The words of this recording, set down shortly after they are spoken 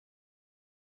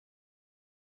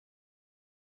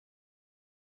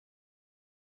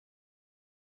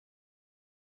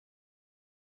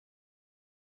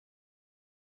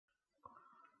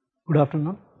Good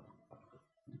afternoon.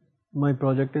 My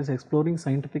project is exploring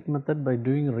scientific method by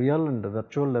doing real and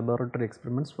virtual laboratory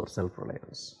experiments for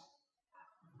self-reliance.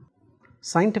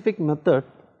 Scientific method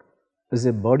is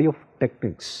a body of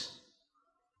techniques.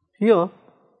 Here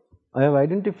I have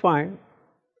identified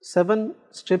 7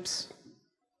 steps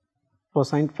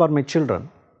for my children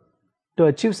to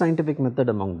achieve scientific method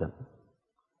among them.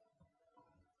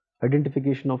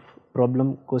 Identification of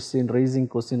problem, question, raising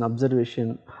question,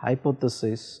 observation,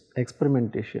 hypothesis,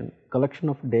 experimentation, collection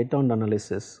of data and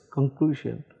analysis,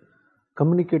 conclusion,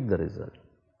 communicate the result.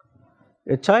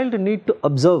 A child needs to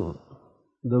observe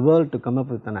the world to come up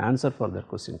with an answer for their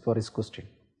question, for his question.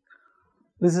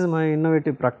 This is my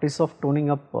innovative practice of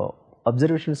toning up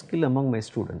observation skill among my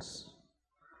students.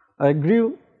 I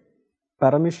grew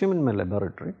paramecium in my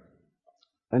laboratory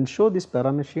and show this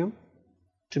paramecium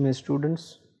to my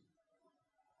students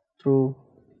through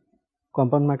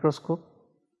compound microscope,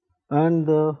 and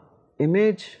the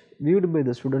image viewed by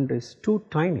the student is too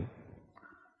tiny,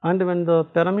 and when the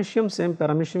same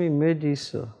paramecium image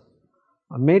is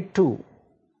made to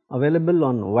available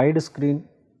on wide screen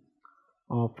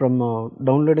from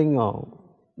downloading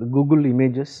the Google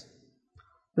images,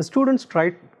 the students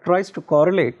tries to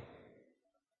correlate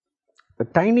a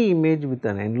tiny image with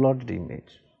an enlarged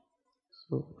image.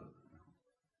 So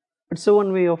it is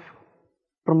one way of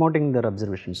promoting their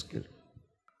observation skill.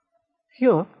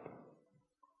 Here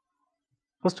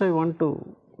first I want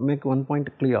to make one point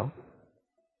clear: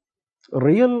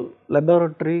 real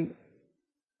laboratory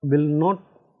will not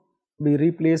be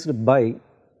replaced by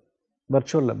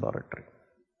virtual laboratory,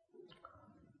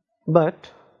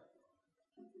 but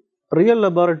real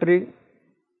laboratory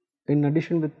in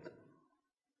addition with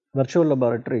virtual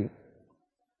laboratory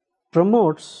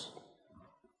promotes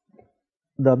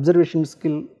the observation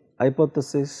skill,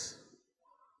 hypothesis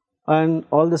and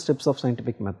all the steps of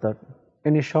scientific method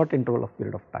in a short interval of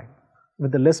period of time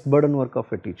with the less burden work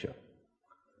of a teacher.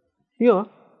 Here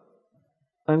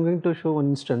I am going to show one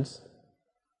instance,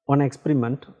 one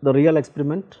experiment, the real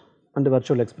experiment and the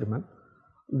virtual experiment.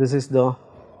 This is the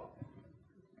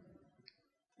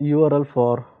URL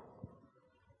for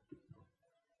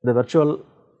the virtual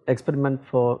experiment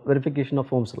for verification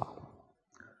of Ohm's law.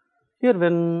 Here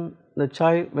when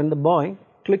the boy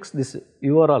clicks this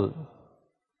URL,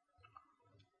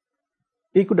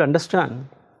 he could understand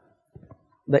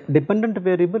the dependent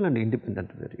variable and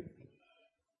independent variable.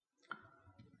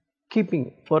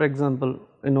 Keeping, for example,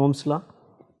 in Ohm's law,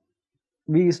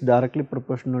 V is directly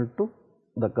proportional to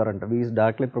the current, V is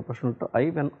directly proportional to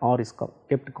I when R is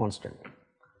kept constant.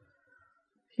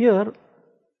 Here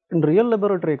in real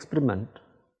laboratory experiment,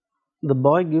 the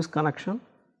boy gives connection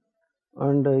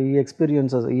and he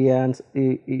experiences, he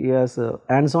has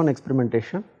hands-on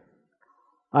experimentation,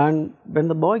 and when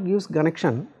the boy gives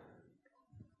connection,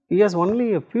 he has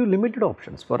only a few limited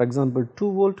options. For example,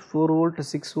 2 volt, 4 volt,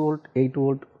 6 volt, 8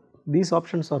 volt, these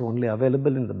options are only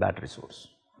available in the battery source.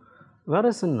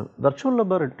 Whereas in virtual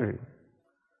laboratory,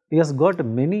 he has got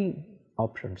many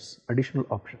options, additional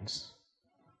options.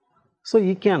 So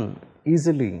he can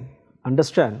easily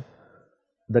understand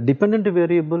the dependent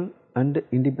variable and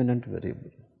independent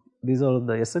variable. These are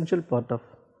the essential part of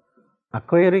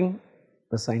acquiring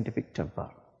the scientific temper.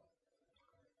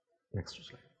 Next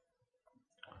slide.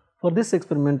 For this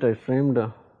experiment I framed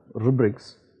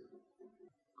rubrics.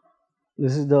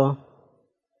 This is the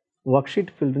worksheet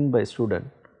filled in by student,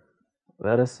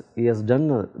 whereas he has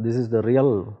done this is the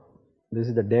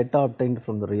data obtained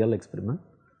from the real experiment,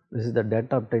 this is the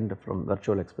data obtained from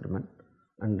virtual experiment,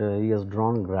 and he has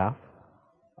drawn graph,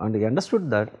 and he understood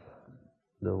that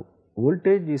the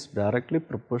voltage is directly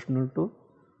proportional to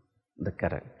the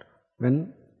current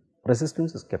when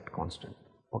resistance is kept constant.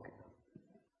 Okay.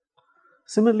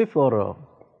 Similarly, for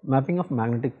mapping of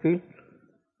magnetic field,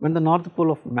 when the north pole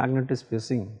of magnet is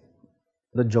facing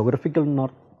the geographical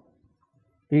north,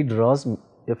 he draws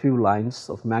a few lines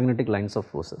of magnetic lines of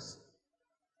forces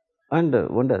and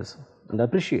wonders and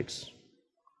appreciates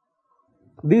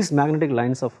these magnetic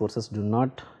lines of forces do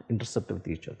not intercept with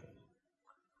each other.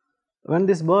 When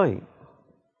this boy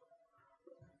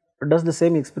does the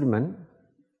same experiment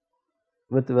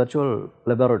with virtual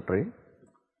laboratory,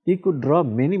 he could draw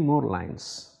many more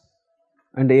lines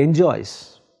and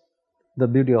enjoys the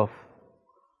beauty of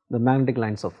the magnetic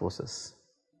lines of forces.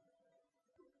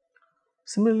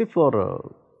 Similarly,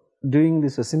 for doing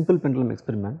this simple pendulum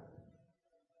experiment,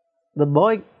 the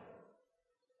boy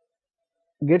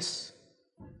gets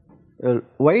a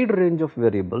wide range of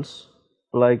variables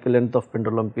like length of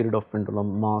pendulum, period of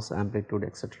pendulum, mass, amplitude,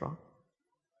 etc.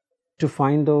 to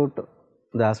find out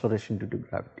the acceleration due to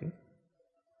gravity.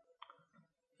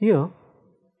 Here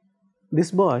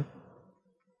this boy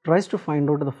tries to find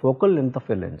out the focal length of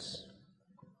a lens.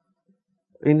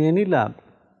 In any lab,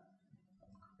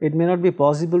 it may not be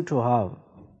possible to have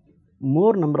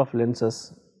more number of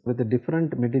lenses with the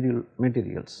different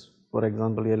materials. For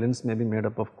example, a lens may be made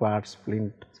up of quartz,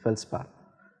 flint, feldspar,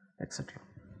 etc.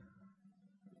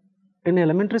 In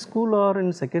elementary school or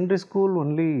in secondary school,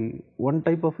 only one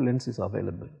type of lens is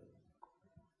available.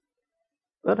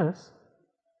 Whereas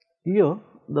here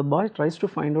the boy tries to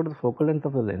find out the focal length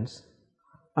of the lens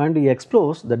and he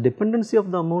explores the dependency of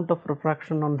the amount of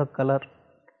refraction on the color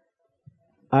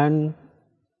and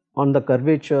on the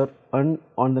curvature and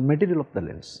on the material of the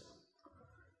lens.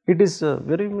 It is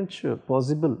very much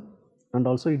possible and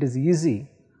also it is easy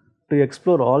to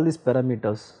explore all these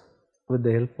parameters with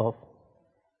the help of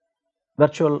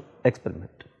virtual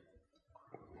experiment.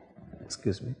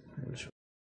 Excuse me.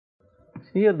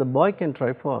 Here the boy can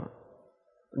try for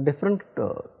different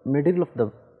material of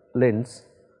the lens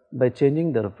by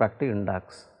changing the refractive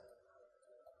index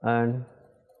and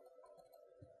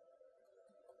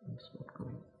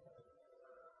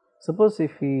suppose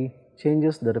if he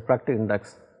changes the refractive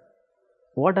index,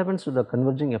 what happens to the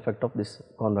converging effect of this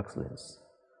convex lens?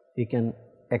 He can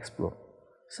explore.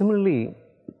 Similarly,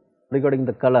 regarding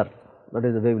the color, that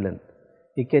is the wavelength,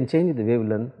 he can change the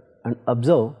wavelength and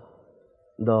observe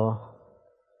the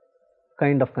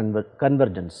kind of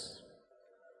convergence.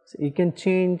 So, he can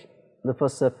change the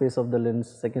first surface of the lens,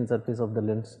 second surface of the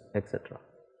lens, etc.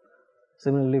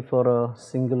 Similarly, for a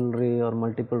single ray or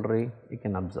multiple ray, he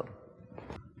can observe.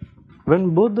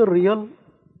 When both the real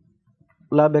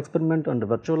lab experiment and the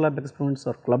virtual lab experiments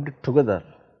are clubbed together,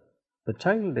 the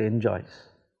child enjoys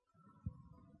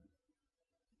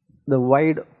the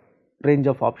wide range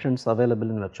of options available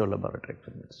in virtual laboratory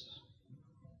experiments.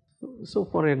 So,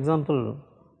 for example,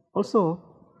 also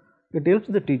it helps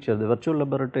the teacher, the virtual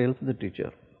laboratory helps the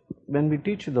teacher. When we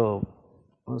teach the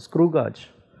screw gauge,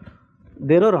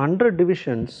 there are 100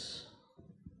 divisions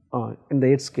in the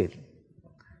 8 scale.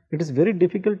 It is very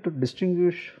difficult to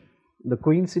distinguish the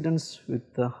coincidence with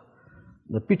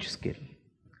the pitch scale.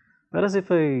 Whereas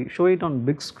if I show it on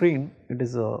big screen, it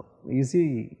is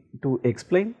easy to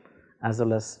explain as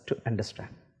well as to understand.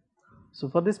 So,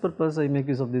 for this purpose I make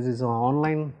use of this is an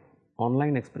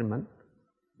online experiment.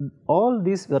 All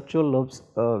these virtual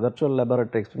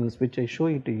laboratory experiments which I show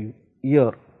it to you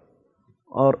here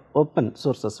are open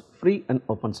sources, free and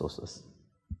open sources.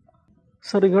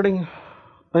 So, regarding,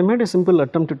 I made a simple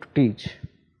attempt to teach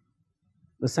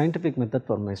the scientific method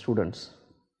for my students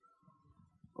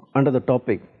under the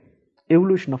topic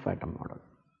evolution of atom model.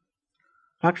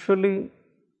 Actually,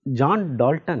 John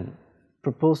Dalton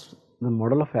proposed the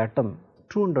model of atom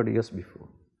 200 years before.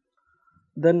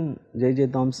 Then J.J.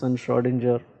 Thomson,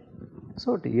 Schrodinger.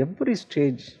 So, at every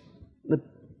stage the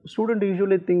student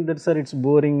usually think that sir, it is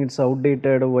boring, it is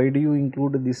outdated, why do you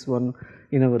include this one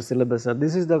in our syllabus?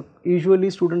 This is the usually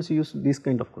students use these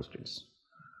kind of questions.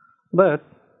 But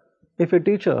if a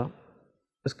teacher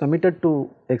is committed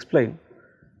to explain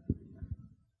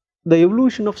the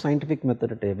evolution of scientific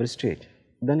method at every stage,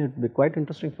 then it will be quite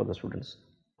interesting for the students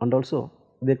and also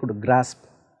they could grasp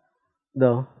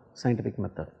the scientific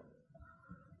method.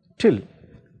 Till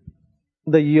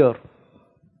the year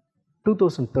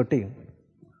 2013,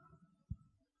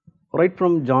 right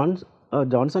from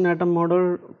Johnson atom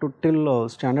model to till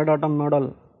standard atom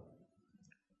model,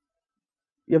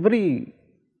 every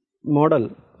model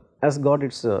has got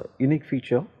its unique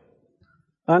feature,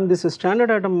 and this standard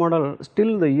atom model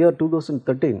till the year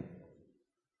 2013,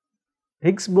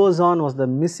 Higgs boson was the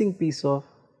missing piece of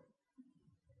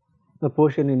the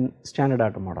portion in standard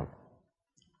atom model.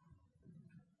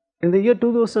 In the year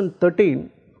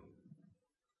 2013,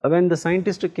 when the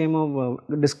scientist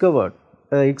discovered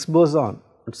Higgs boson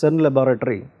at CERN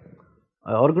laboratory,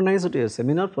 I organized a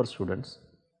seminar for students,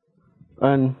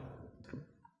 and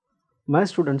my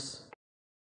students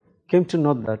came to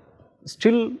know that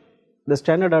still the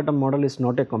standard atom model is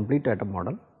not a complete atom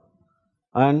model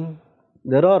and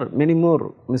there are many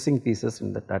more missing pieces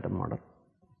in that atom model,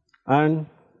 and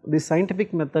the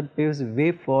scientific method paves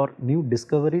way for new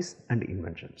discoveries and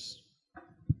inventions.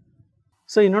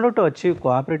 So, in order to achieve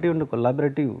cooperative and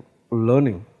collaborative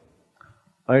learning,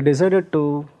 I decided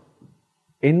to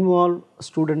involve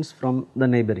students from the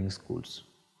neighboring schools.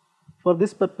 For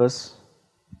this purpose,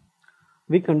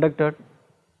 we conducted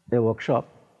a workshop.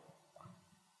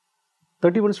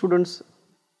 31 students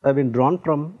have been drawn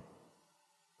from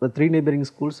the 3 neighboring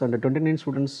schools and 29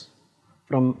 students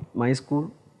from my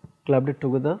school clubbed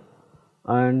together,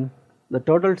 and the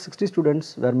total 60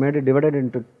 students were divided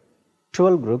into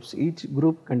 12 groups. Each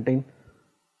group contained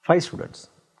 5 students,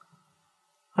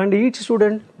 and each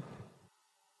student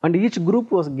and each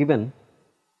group was given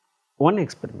one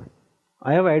experiment.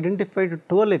 I have identified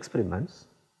 12 experiments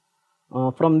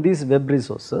from these web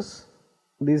resources.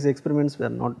 These experiments were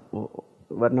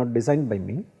not designed by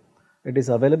me. It is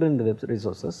available in the web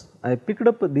resources. I picked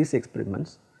up these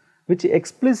experiments which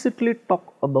explicitly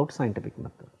talk about scientific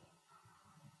method.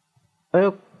 I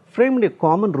have framed a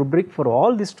common rubric for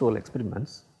all these 12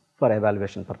 experiments for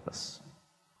evaluation purpose.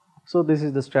 So, this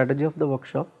is the strategy of the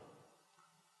workshop.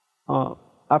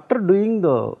 After doing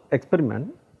the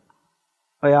experiment,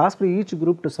 I asked each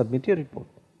group to submit a report,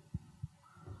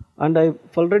 and I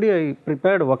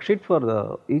prepared a worksheet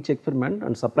for each experiment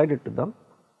and supplied it to them.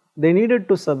 They needed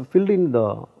to fill in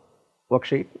the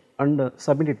worksheet and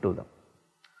submit it to them.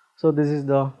 So, this is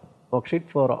the worksheet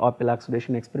for apple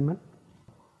oxidation experiment,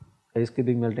 ice cube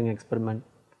melting experiment,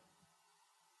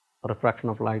 refraction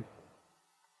of light,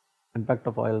 impact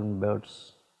of oil on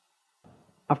birds.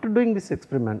 After doing this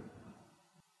experiment,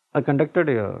 I conducted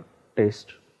a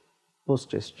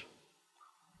post-test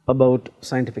about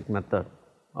scientific method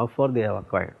how far they have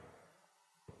acquired.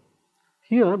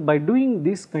 Here, by doing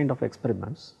these kind of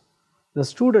experiments, the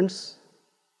students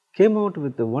came out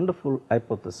with a wonderful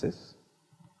hypothesis,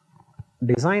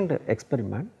 designed an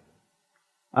experiment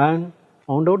and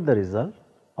found out the result.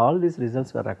 All these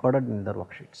results were recorded in their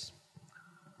worksheets.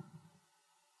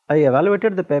 I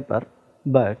evaluated the paper,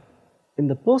 but in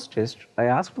the post-test, I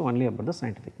asked only about the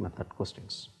scientific method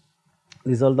questions.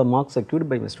 These are the marks secured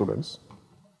by my students.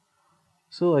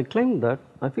 So, I claim that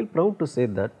I feel proud to say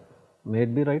that, may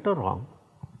it be right or wrong,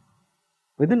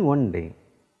 within one day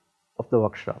of the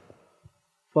workshop,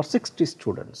 for 60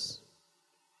 students,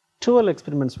 12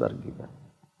 experiments were given,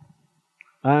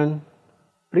 and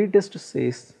pre-test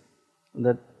says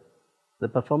that the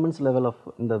performance level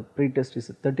in the pre-test is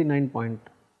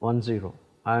 39.10,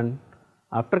 and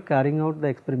after carrying out the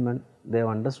experiment, they have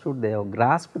understood, they have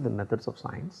grasped the methods of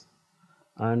science,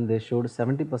 and they showed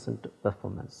 70%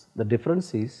 performance. The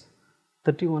difference is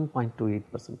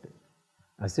 31.28%.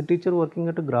 As a teacher working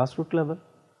at a grassroots level,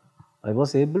 I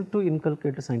was able to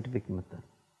inculcate a scientific method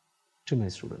to my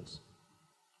students.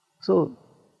 So,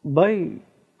 by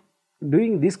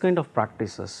doing these kind of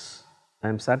practices, I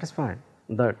am satisfied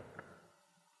that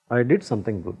I did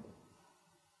something good.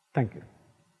 Thank you.